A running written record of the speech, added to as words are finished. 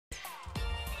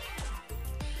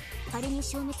仮に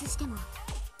消滅しても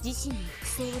自身の複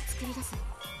製を作り出す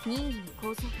任意の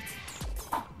構造物、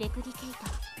レプリケータ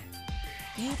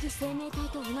ー、有機生命体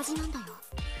と同じなんだよ。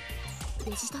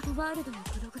デジタルワールドの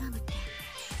プログラムって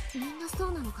みんなそ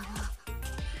うなのかな。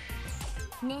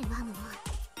ねえワムも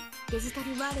デジタ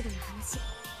ルワールドの話い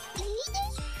いで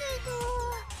すけど、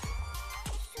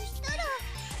そしたら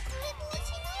解放し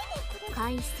ないでくれ。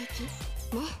解析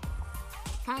ね、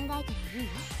考えてもいいよ。や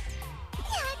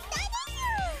ったです。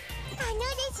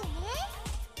ですね、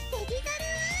デジタル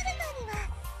ワールドには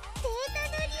データ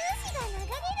の粒子が流れ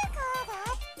る川が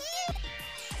あっ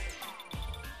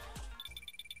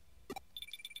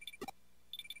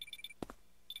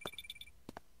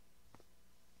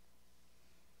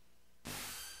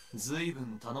て、ずいぶ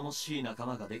ん頼もしい仲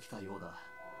間ができたようだ。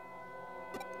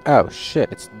 Oh shit,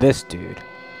 it's this dude.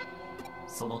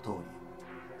 その通り、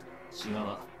シガ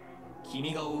は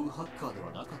君が追うハッカーで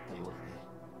はなかったようだね。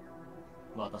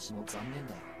私も残念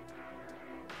だよ。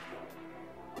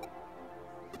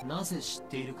なぜ知っ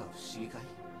ているか不思議かい？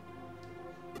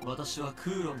私はク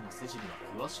ーロンの筋に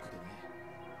は詳しくてね。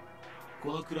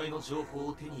このくらいの情報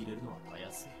を手に入れるのはたや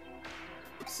すい。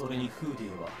それにフーディ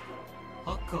エは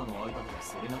ハッカーの間では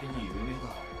それなりに有名だ。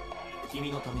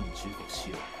君のために忠告し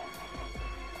よう。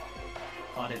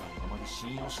彼らをあまり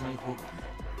信用しない方がいい。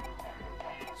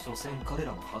所詮彼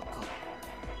らもハッカーだ。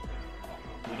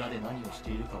裏で何をして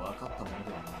いるか分かったもの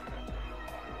ではない。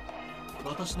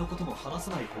私のことも話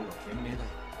さない方が賢明だよ。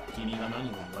君が何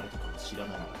を言われたかは知ら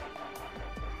ないが、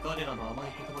彼らの甘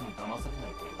い言葉に騙されな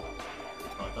いこと、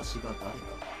私が誰か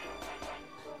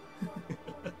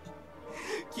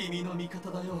君の味方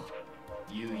だよ、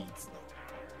唯一のね。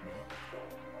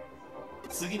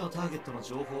次のターゲットの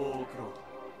情報を送ろ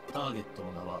う。ターゲット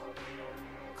の名は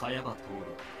茅場徹。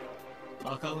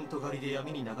アカウント狩りで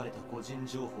闇に流れた個人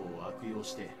情報を悪用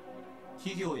して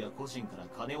企業や個人から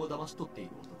金を騙し取ってい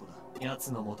る男だ。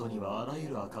奴の元にはあらゆ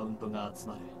るアカウントが集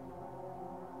まる。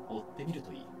追ってみる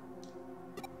といい。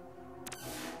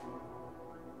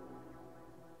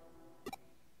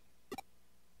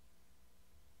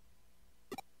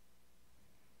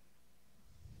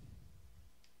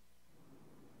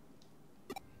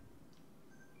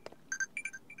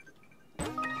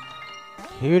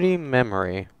Hudie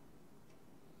memory.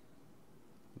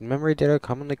 Memory data,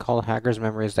 commonly called hacker's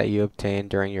memories, that you obtain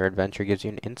during your adventure, gives you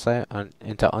an insight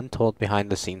into untold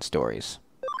behind-the-scenes stories.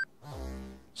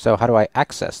 So how do I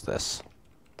access this?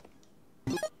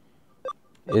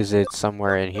 Is it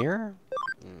somewhere in here?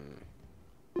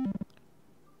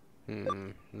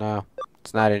 No,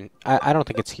 it's not in. I don't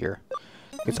think it's here.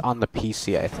 It's on the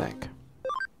PC, I think.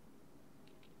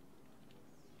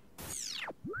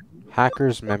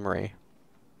 Hacker's memory.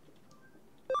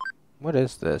 What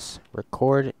is this?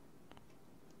 Record.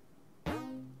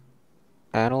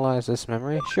 Analyze this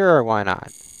memory? Sure, why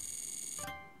not?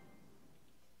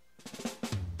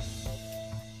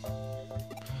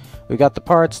 We got the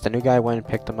parts. The new guy went and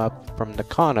picked them up from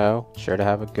Nakano. Sure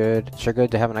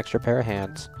good to have an extra pair of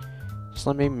hands. Just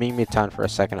let me meet me town for a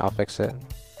second. I'll fix it.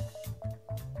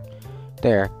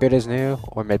 There, good as new,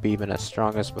 or maybe even as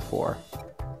strong as before.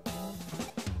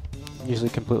 Usually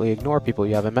completely ignore people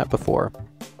you haven't met before.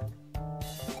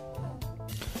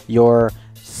 Your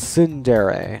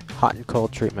tsundere hot and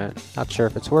cold treatment. Not sure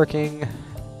if it's working.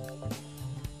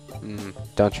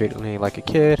 Don't treat me like a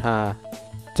kid, huh?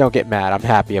 Don't get mad, I'm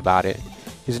happy about it.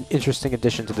 He's an interesting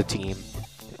addition to the team.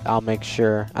 I'm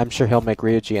sure he'll make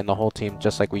Ryuji and the whole team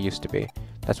just like we used to be.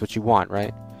 That's what you want,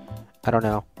 right? I don't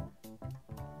know.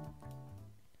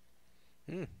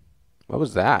 What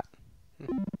was that?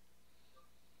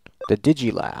 The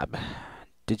Digilab.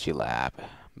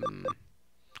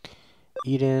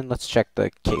 Eden, let's check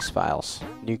the case files.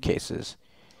 New cases.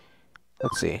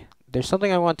 Let's see. There's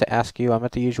something I want to ask you. I'm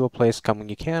at the usual place. Come when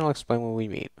you can. I'll explain when we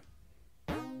meet.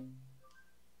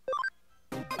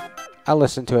 I'll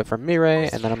listen to it from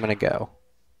Mirai, and then I'm gonna go.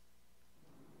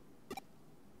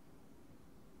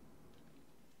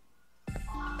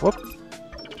 Whoop.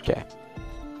 Okay.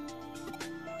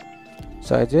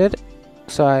 So I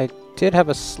did have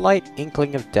a slight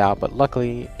inkling of doubt, but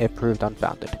luckily it proved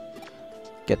unfounded.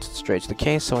 Gets straight to the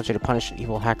case. I want you to punish an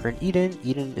evil hacker in Eden.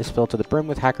 Eden is filled to the brim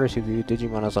with hackers who view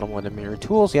Digimon as little more than mere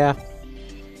tools, yeah.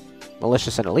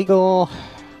 Malicious and illegal.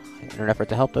 In an effort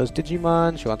to help those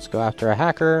Digimon, she wants to go after a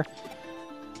hacker.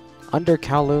 Under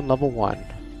Kowloon level 1.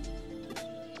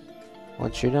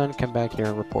 Once you're done, come back here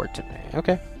and report to me.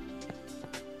 Okay.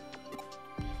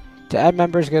 To add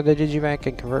members, go to the Digibank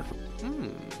and convert.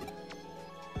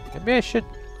 Maybe I should.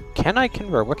 Can I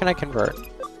convert? What can I convert?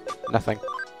 Nothing.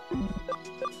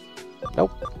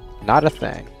 Nope. Not a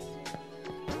thing.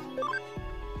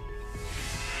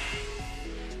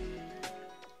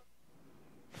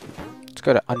 Let's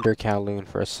go to Under Kowloon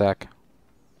for a sec.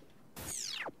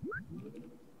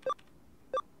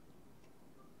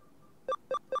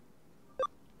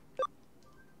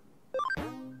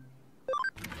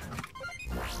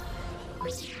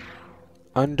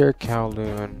 Under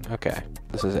Kowloon. Okay,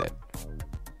 this is it.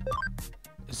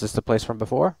 Is this the place from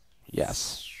before?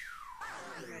 Yes.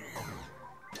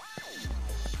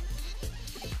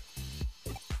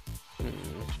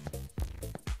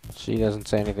 She doesn't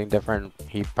say anything different.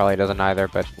 He probably doesn't either,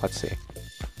 but let's see.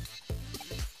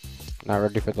 Not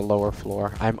ready for the lower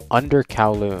floor. I'm under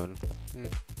Kowloon.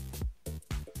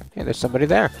 Hey, there's somebody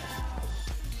there.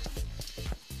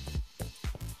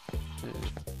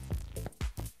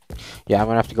 Yeah, I'm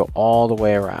gonna have to go all the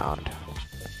way around.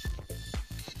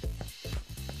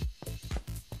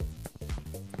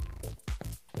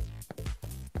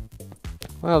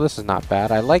 Well, this is not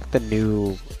bad. I like the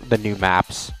new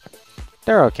maps.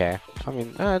 They're okay. I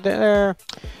mean, they're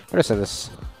what I say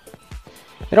this.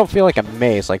 They don't feel like a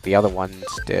maze like the other ones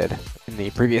did in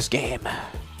the previous game.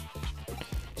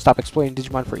 Stop exploiting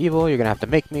Digimon for evil. You're gonna have to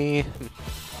make me.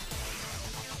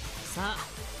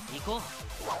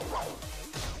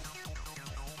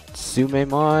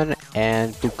 Sumemon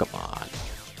and Dukamon.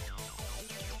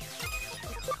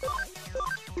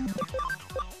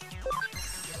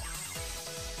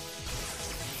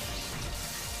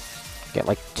 Get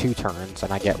like 2 turns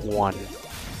and I get 1.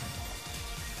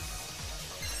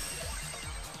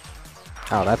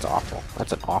 Oh, that's awful.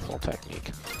 That's an awful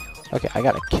technique. Okay, I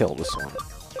gotta kill this one.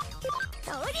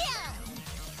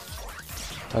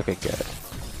 Okay, good.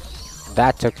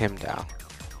 That took him down.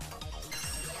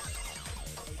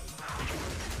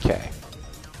 Okay.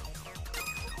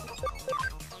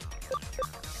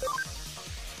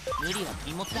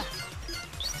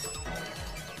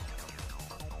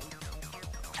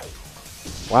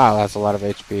 Wow, that's a lot of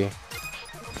HP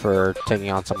for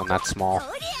taking on someone that small.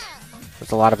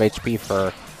 That's a lot of HP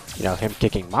for, you know, him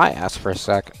kicking my ass for a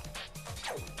sec.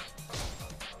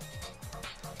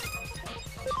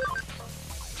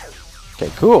 Okay,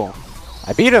 cool.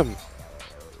 I beat him!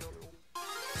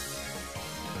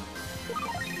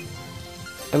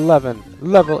 11.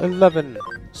 Level 11!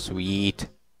 Sweet.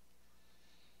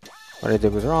 What I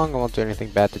did was wrong. I won't do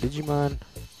anything bad to Digimon.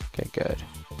 Okay, good.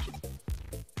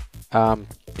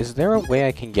 Is there a way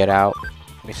I can get out?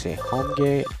 Let me see. Home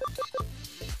gate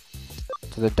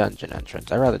to the dungeon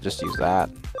entrance. I'd rather just use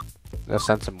that. No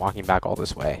sense in walking back all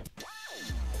this way.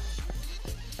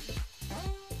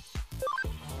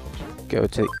 Go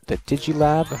to the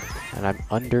Digilab, and I'm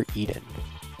under Eden.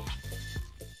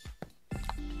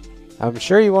 I'm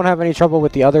sure you won't have any trouble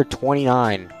with the other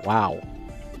 29. Wow.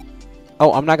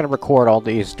 Oh, I'm not going to record all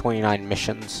these 29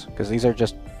 missions, because these are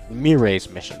just Mirei's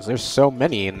missions. There's so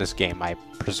many in this game, I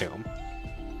presume.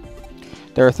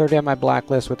 There are 30 on my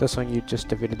blacklist. With this one, you just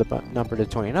defeated the number to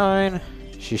 29.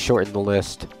 She shortened the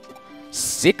list.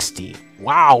 60?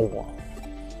 Wow!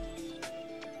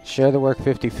 Share the work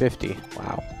 50-50.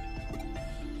 Wow.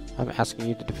 I'm asking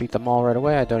you to defeat them all right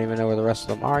away. I don't even know where the rest of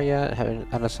them are yet.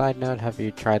 On a side note, have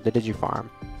you tried the Digifarm?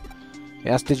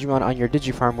 You ask Digimon on your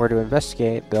Digifarm where to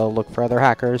investigate. They'll look for other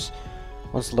hackers.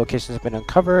 Once the locations have been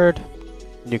uncovered,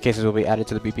 new cases will be added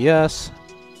to the BBS.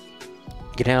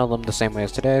 You can handle them the same way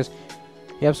as today's.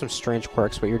 You have some strange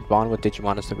quirks, but your bond with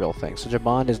Digimon is the real thing. Such a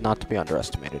bond is not to be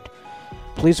underestimated.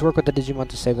 Please work with the Digimon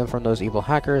to save them from those evil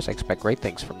hackers. I expect great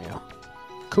things from you.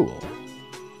 Cool.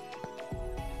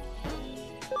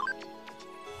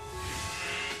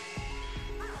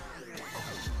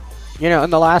 You know, in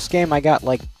the last game I got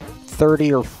like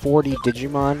 30 or 40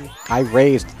 Digimon. I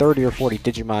raised 30 or 40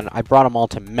 Digimon. I brought them all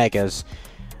to Megas.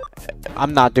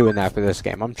 I'm not doing that for this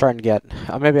game. I'm trying to get...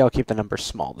 maybe I'll keep the number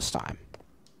small this time.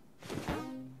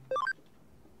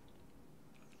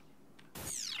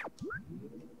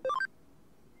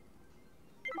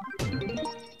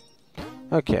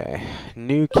 Okay.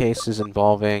 New cases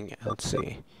involving... let's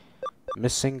see.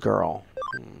 Missing girl.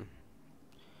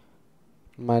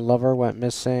 My lover went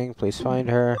missing. Please find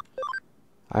her.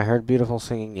 I heard beautiful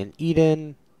singing in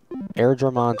Eden.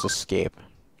 Airdramon's escape.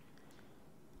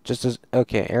 Just as...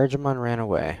 okay, Airdraman ran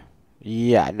away.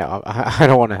 Yeah, no, I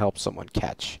don't want to help someone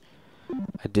catch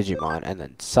a Digimon and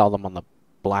then sell them on the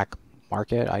black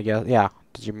market, I guess. Yeah,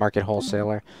 Digimarket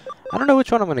wholesaler. I don't know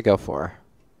which one I'm going to go for.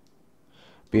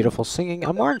 Beautiful singing.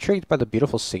 I'm more intrigued by the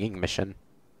beautiful singing mission.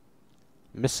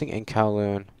 Missing in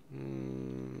Kowloon.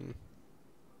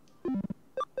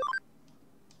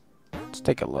 Let's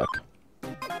take a look.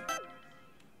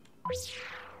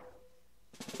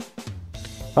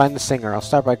 Find the singer. I'll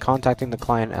start by contacting the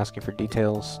client asking for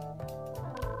details.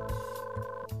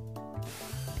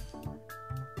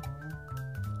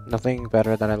 Nothing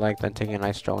better that I like than taking a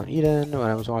nice stroll in Eden. When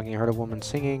I was walking, I heard a woman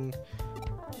singing.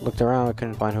 Looked around, I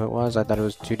couldn't find who it was. I thought it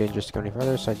was too dangerous to go any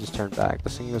further, so I just turned back. The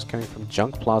singing was coming from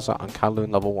Junk Plaza on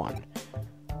Kowloon level 1.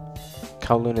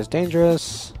 Kowloon is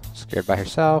dangerous. Scared by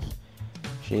herself.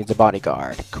 She needs a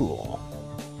bodyguard. Cool.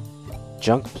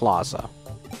 Junk Plaza.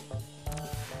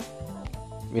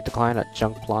 Meet the client at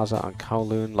Junk Plaza on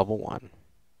Kowloon level 1.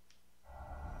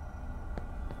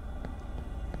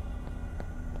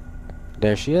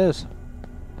 There she is.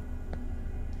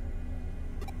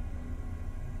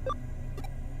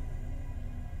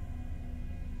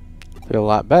 Feel a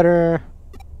lot better.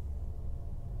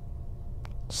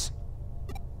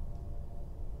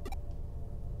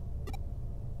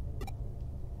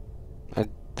 I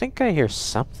think I hear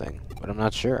something, but I'm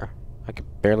not sure. I can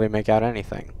barely make out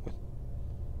anything.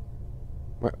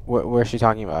 Where's she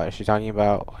talking about? Is she talking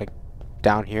about, like,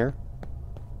 down here?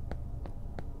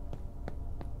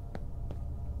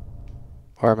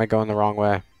 Or am I going the wrong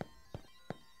way?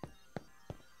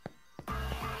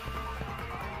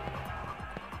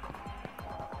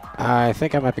 I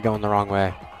think I might be going the wrong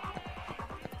way.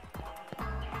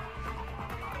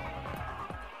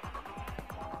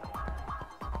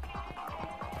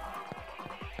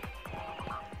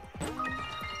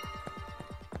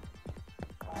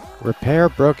 Repair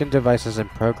broken devices and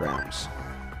programs.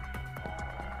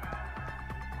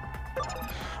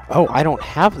 Oh, I don't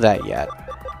have that yet.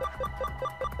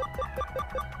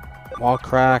 Wall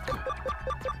crack.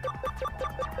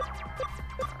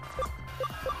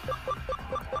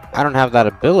 I don't have that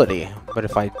ability, but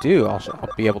if I do, I'll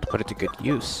be able to put it to good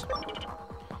use.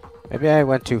 Maybe I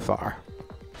went too far.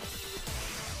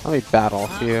 Let me battle a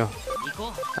few.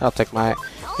 That'll take my...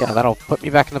 Yeah, that'll put me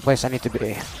back in the place I need to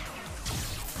be.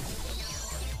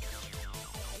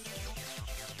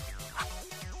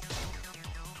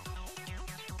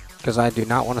 Because I do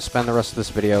not want to spend the rest of this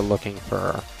video looking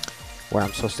for where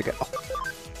I'm supposed to go.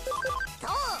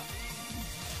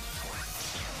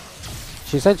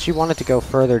 She said she wanted to go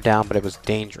further down, but it was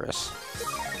dangerous.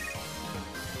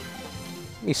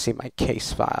 Let me see my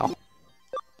case file.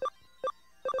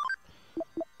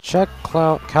 Check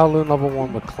Kowloon level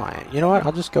 1 with client. You know what?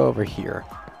 I'll just go over here.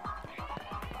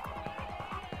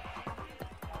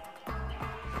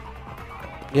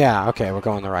 Yeah, okay, we're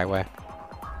going the right way.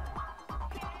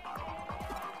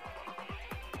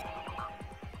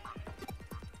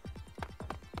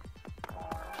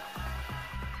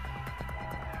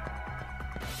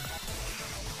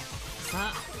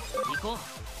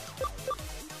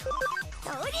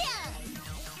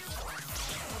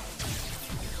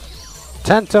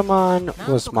 Tentamon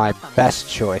was my best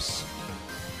choice.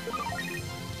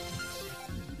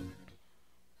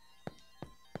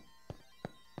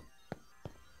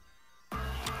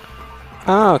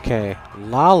 Okay,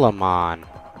 Lalamon.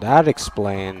 That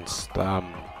explains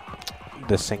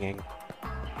the singing.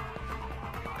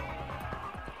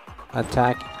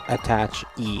 Attack, attach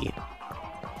E.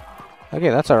 Okay,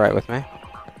 that's alright with me.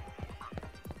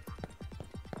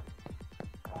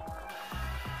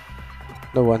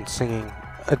 The one singing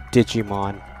a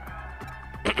Digimon.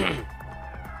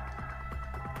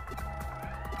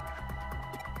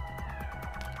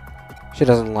 She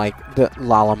doesn't like, the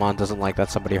Lalamon doesn't like that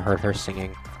somebody heard her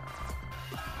singing.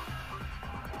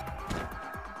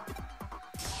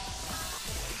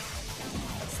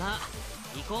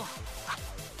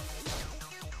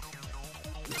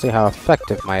 Let's see how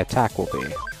effective my attack will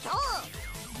be.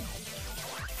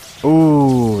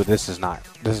 Ooh, this is not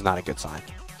a good sign.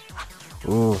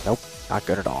 Ooh, nope, not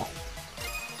good at all.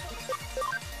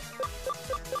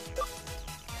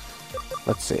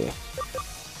 Let's see.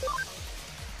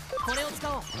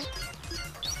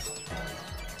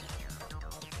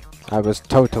 I was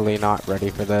totally not ready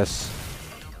for this,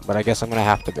 but I guess I'm gonna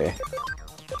have to be.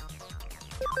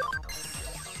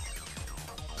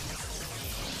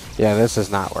 Yeah, this is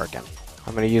not working.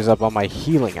 I'm gonna use up all my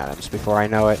healing items before I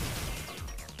know it.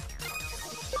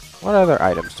 What other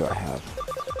items do I have?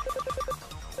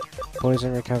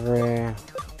 Poison recovery,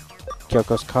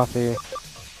 Kyoko's coffee.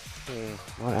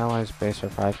 One ally's base for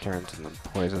 5 turns and then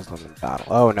poisons them in battle.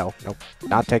 Oh no, nope,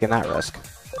 not taking that risk.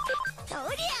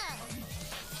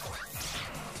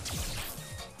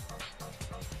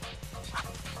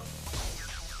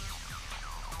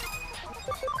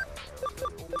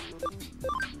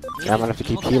 I'm gonna have to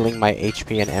keep healing my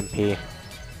HP and MP.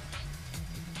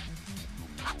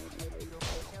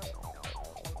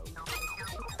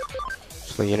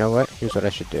 So you know what? Here's what I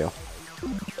should do.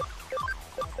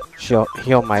 She'll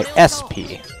heal my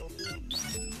SP.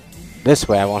 This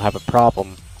way I won't have a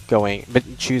problem going, but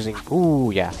choosing.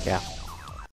 Ooh, yeah.